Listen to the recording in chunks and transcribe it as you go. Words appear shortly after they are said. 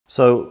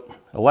So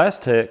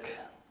ElaZtech,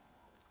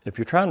 if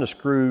you're trying to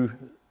screw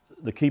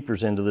the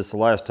keepers into this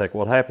ElaZtech,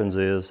 what happens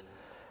is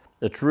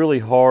it's really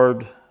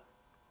hard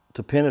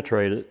to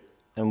penetrate it,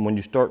 and when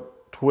you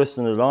start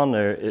twisting it on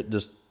there, it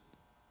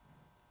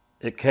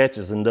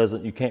catches and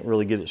you can't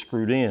really get it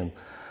screwed in.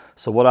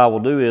 So what I will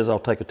do is I'll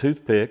take a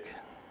toothpick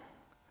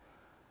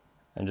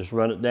and just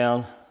run it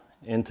down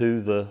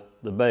into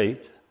the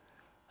bait,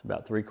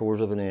 about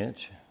 3/4 of an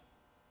inch,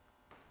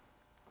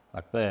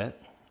 like that.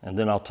 And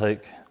then I'll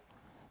take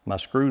my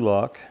screw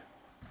lock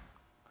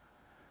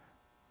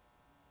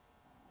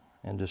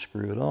and just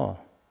screw it on.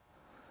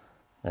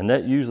 And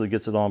that usually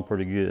gets it on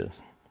pretty good.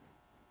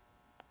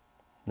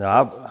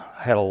 Now, I've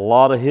had a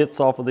lot of hits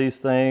off of these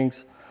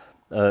things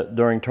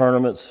during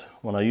tournaments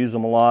when I use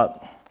them a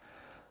lot.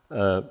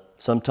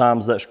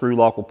 Sometimes that screw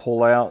lock will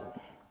pull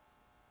out.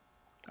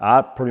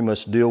 I pretty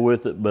much deal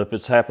with it, but if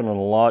it's happening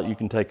a lot, you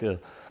can take a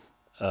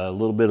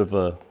little bit of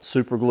a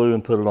super glue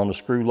and put it on the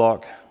screw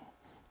lock.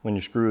 When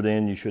you screw it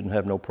in, you shouldn't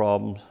have no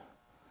problems.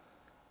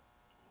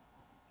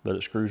 But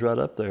it screws right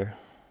up there.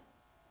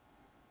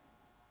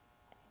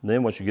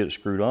 Then once you get it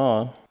screwed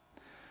on,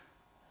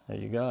 there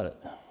you got it,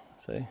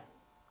 see?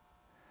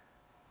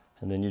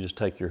 And then you just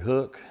take your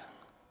hook,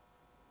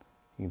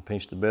 you can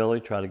pinch the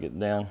belly, try to get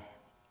down,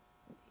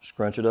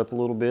 scrunch it up a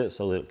little bit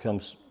so that it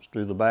comes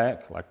through the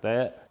back like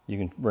that. You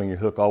can bring your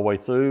hook all the way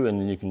through, and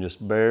then you can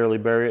just barely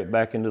bury it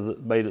back into the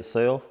bait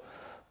itself,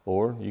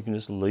 or you can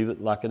just leave it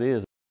like it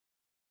is.